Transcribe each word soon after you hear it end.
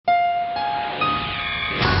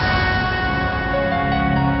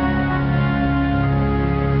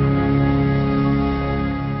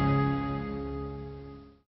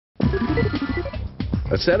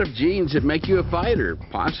A set of genes that make you a fighter.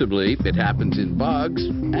 Possibly it happens in bugs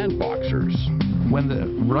and boxers. When the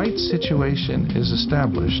right situation is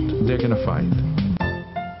established, they're going to fight.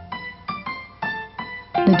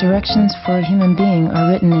 The directions for a human being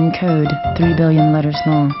are written in code, 3 billion letters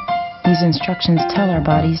long. These instructions tell our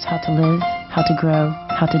bodies how to live, how to grow,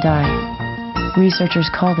 how to die.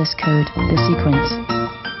 Researchers call this code the sequence.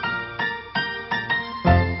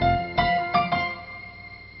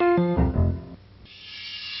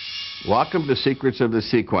 Welcome to Secrets of the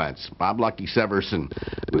Sequence. Bob Lucky Severson.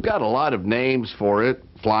 We've got a lot of names for it.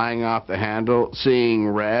 Flying off the handle, seeing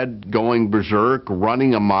red, going berserk,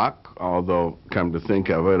 running amok. Although, come to think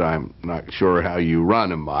of it, I'm not sure how you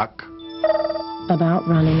run amok. About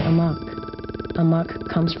running amok. Amok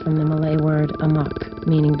comes from the Malay word amok,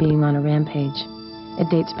 meaning being on a rampage. It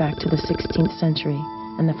dates back to the 16th century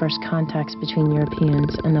and the first contacts between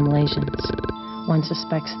Europeans and the Malaysians. One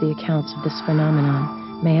suspects the accounts of this phenomenon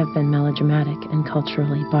may have been melodramatic and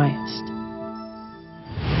culturally biased.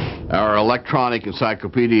 Our electronic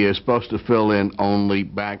encyclopedia is supposed to fill in only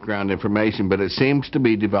background information, but it seems to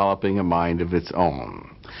be developing a mind of its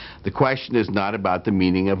own. The question is not about the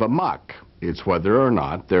meaning of amok. It's whether or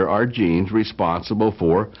not there are genes responsible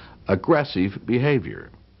for aggressive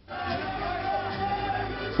behavior.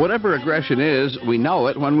 Whatever aggression is, we know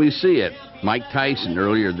it when we see it. Mike Tyson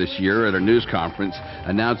earlier this year at a news conference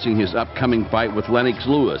announcing his upcoming fight with Lennox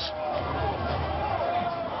Lewis.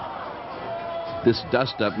 This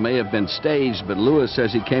dust-up may have been staged, but Lewis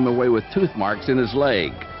says he came away with tooth marks in his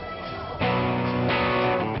leg.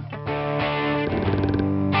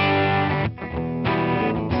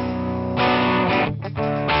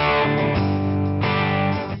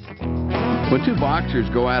 When two boxers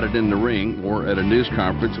go at it in the ring or at a news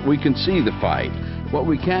conference, we can see the fight. What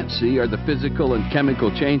we can't see are the physical and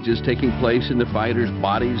chemical changes taking place in the fighters'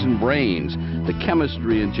 bodies and brains, the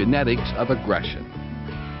chemistry and genetics of aggression.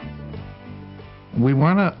 We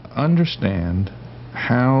want to understand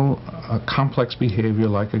how a complex behavior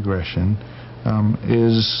like aggression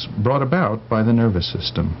is brought about by the nervous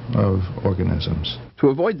system of organisms. To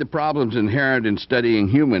avoid the problems inherent in studying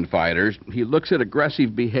human fighters, he looks at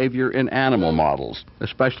aggressive behavior in animal models,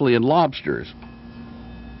 especially in lobsters.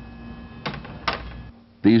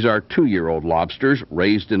 These are 2-year-old lobsters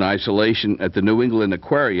raised in isolation at the New England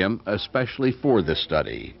Aquarium, especially for this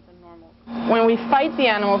study. When we fight the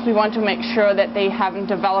animals, we want to make sure that they haven't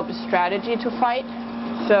developed a strategy to fight.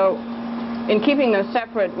 So in keeping them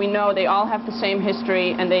separate, we know they all have the same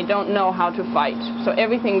history and they don't know how to fight. So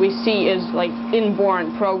everything we see is like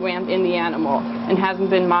inborn, programmed in the animal and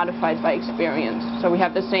hasn't been modified by experience. So we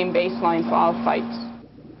have the same baseline for all fights.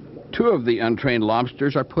 2 of the untrained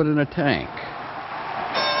lobsters are put in a tank.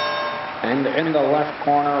 And in the left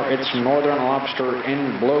corner, it's northern lobster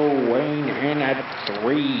in blue, weighing in at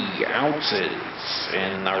 3 ounces.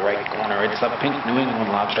 In the right corner, it's the pink New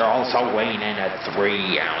England lobster, also weighing in at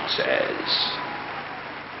 3 ounces.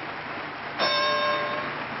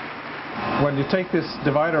 When you take this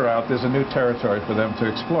divider out, there's a new territory for them to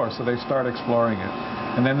explore, so they start exploring it.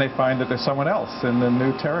 And then they find that there's someone else in the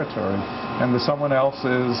new territory. And the someone else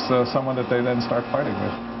is someone that they then start fighting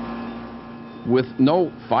with. With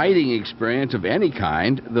no fighting experience of any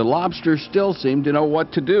kind, the lobsters still seem to know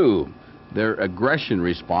what to do. Their aggression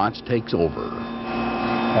response takes over.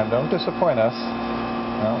 And don't disappoint us.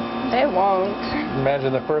 No. They won't.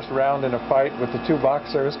 Imagine the first round in a fight with the 2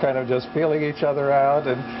 boxers kind of just feeling each other out.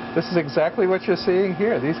 And this is exactly what you're seeing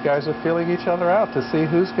here. These guys are feeling each other out to see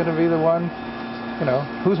who's going to be the one,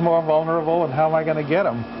 who's more vulnerable and how am I going to get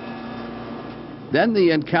them. Then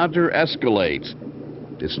the encounter escalates.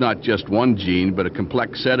 It's not just one gene, but a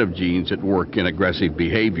complex set of genes at work in aggressive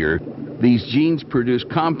behavior. These genes produce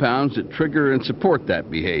compounds that trigger and support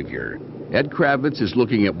that behavior. Ed Kravitz is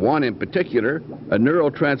looking at one in particular, a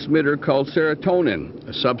neurotransmitter called serotonin,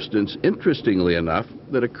 a substance, interestingly enough,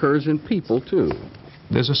 that occurs in people too.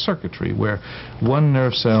 There's a circuitry where one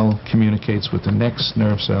nerve cell communicates with the next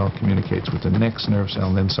nerve cell, communicates with the next nerve cell,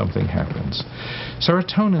 and then something happens.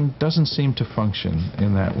 Serotonin doesn't seem to function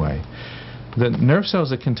in that way. The nerve cells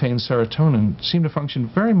that contain serotonin seem to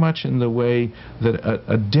function very much in the way that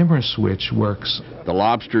a dimmer switch works. The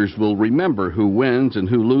lobsters will remember who wins and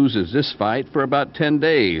who loses this fight for about 10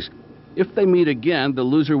 days. If they meet again, the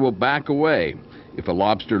loser will back away. If a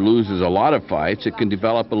lobster loses a lot of fights, it can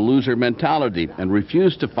develop a loser mentality and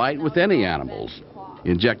refuse to fight with any animals.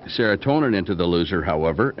 Inject serotonin into the loser,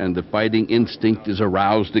 however, and the fighting instinct is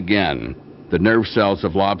aroused again. The nerve cells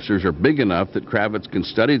of lobsters are big enough that Kravitz can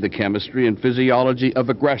study the chemistry and physiology of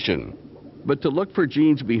aggression. But to look for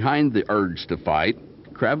genes behind the urge to fight,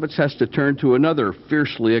 Kravitz has to turn to another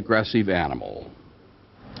fiercely aggressive animal.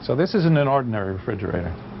 So this isn't an ordinary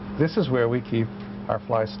refrigerator. This is where we keep our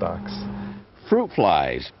fly stocks. Fruit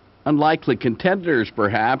flies. Unlikely contenders,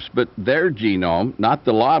 perhaps, but their genome, not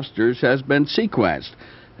the lobsters, has been sequenced,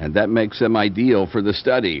 and that makes them ideal for the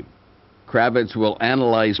study. Kravitz will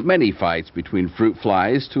analyze many fights between fruit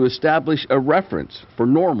flies to establish a reference for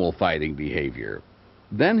normal fighting behavior.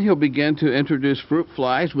 Then he'll begin to introduce fruit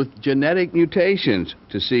flies with genetic mutations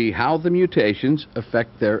to see how the mutations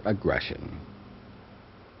affect their aggression.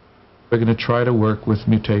 We're going to try to work with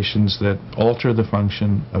mutations that alter the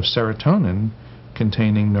function of serotonin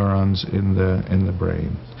containing neurons in the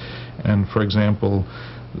brain. And for example,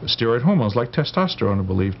 steroid hormones like testosterone are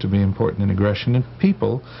believed to be important in aggression in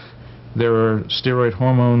people. There are steroid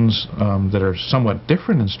hormones that are somewhat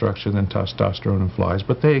different in structure than testosterone in flies,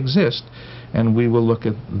 but they exist, and we will look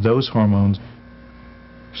at those hormones.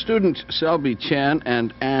 Students Selby Chen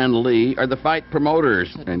and Ann Lee are the fight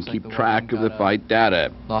promoters and keep track of the fight data.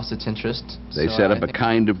 Lost its interest. They set up a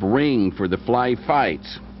kind of ring for the fly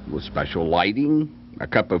fights with special lighting, a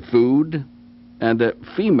cup of food, and a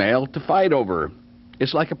female to fight over.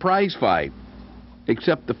 It's like a prize fight,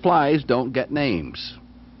 except the flies don't get names.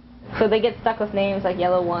 So they get stuck with names like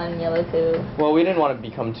Yellow 1, Yellow 2. Well, we didn't want to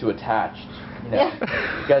become too attached,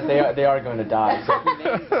 because they are going to die. So if we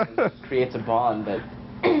name them, it creates a bond that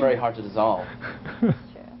is very hard to dissolve.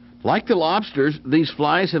 Like the lobsters, these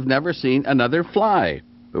flies have never seen another fly.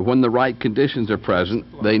 But when the right conditions are present,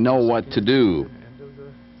 they know what to do.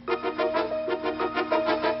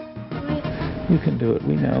 You can do it,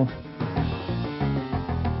 we know.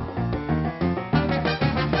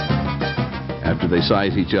 After they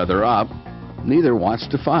size each other up, neither wants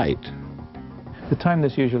to fight. The time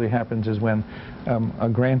this usually happens is when a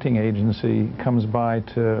granting agency comes by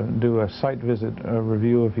to do a site visit, a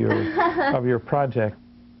review of your project.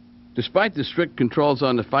 Despite the strict controls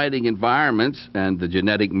on the fighting environments and the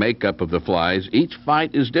genetic makeup of the flies, each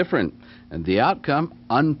fight is different, and the outcome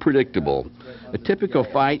unpredictable. A typical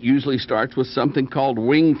fight usually starts with something called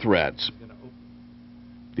wing threats.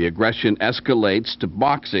 The aggression escalates to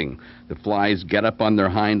boxing. The flies get up on their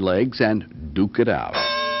hind legs and duke it out.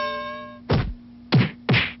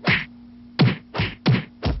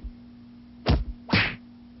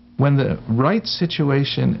 When the right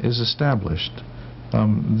situation is established,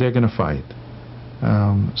 they're going to fight.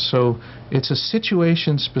 So it's a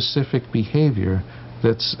situation-specific behavior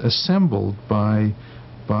that's assembled by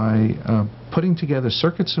putting together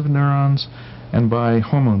circuits of neurons and by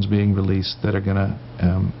hormones being released that are going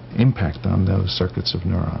to impact on those circuits of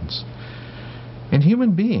neurons. In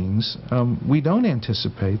human beings, we don't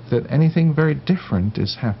anticipate that anything very different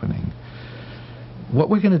is happening. What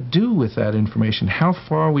we're going to do with that information, how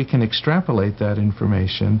far we can extrapolate that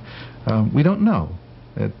information, we don't know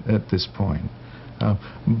at this point.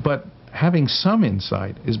 But having some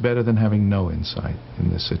insight is better than having no insight in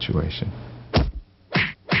this situation.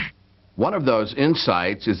 One of those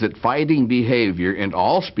insights is that fighting behavior in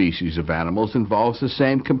all species of animals involves the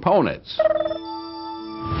same components.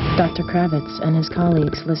 Dr. Kravitz and his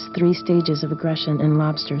colleagues list 3 stages of aggression in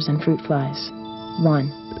lobsters and fruit flies.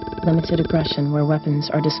 1. Limited aggression, where weapons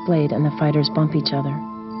are displayed and the fighters bump each other.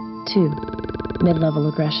 2. Mid-level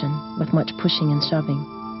aggression, with much pushing and shoving.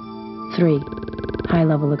 3.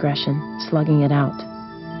 High-level aggression, slugging it out.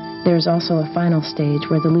 There is also a final stage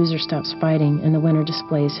where the loser stops fighting and the winner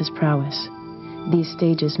displays his prowess. These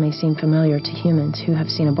stages may seem familiar to humans who have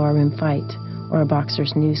seen a barroom fight or a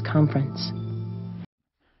boxer's news conference.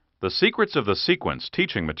 The Secrets of the Sequence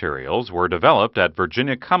teaching materials were developed at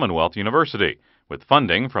Virginia Commonwealth University with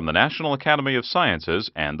funding from the National Academy of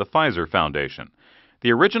Sciences and the Pfizer Foundation.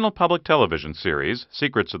 The original public television series,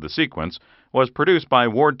 Secrets of the Sequence, was produced by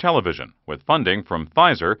Ward Television with funding from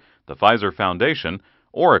Pfizer, the Pfizer Foundation,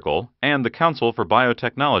 Oracle, and the Council for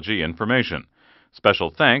Biotechnology Information. Special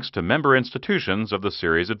thanks to member institutions of the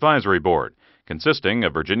series advisory board, consisting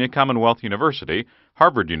of Virginia Commonwealth University,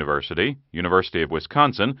 Harvard University, University of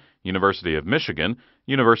Wisconsin, University of Michigan,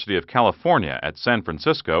 University of California at San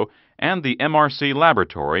Francisco, and the MRC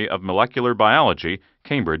Laboratory of Molecular Biology,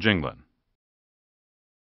 Cambridge, England.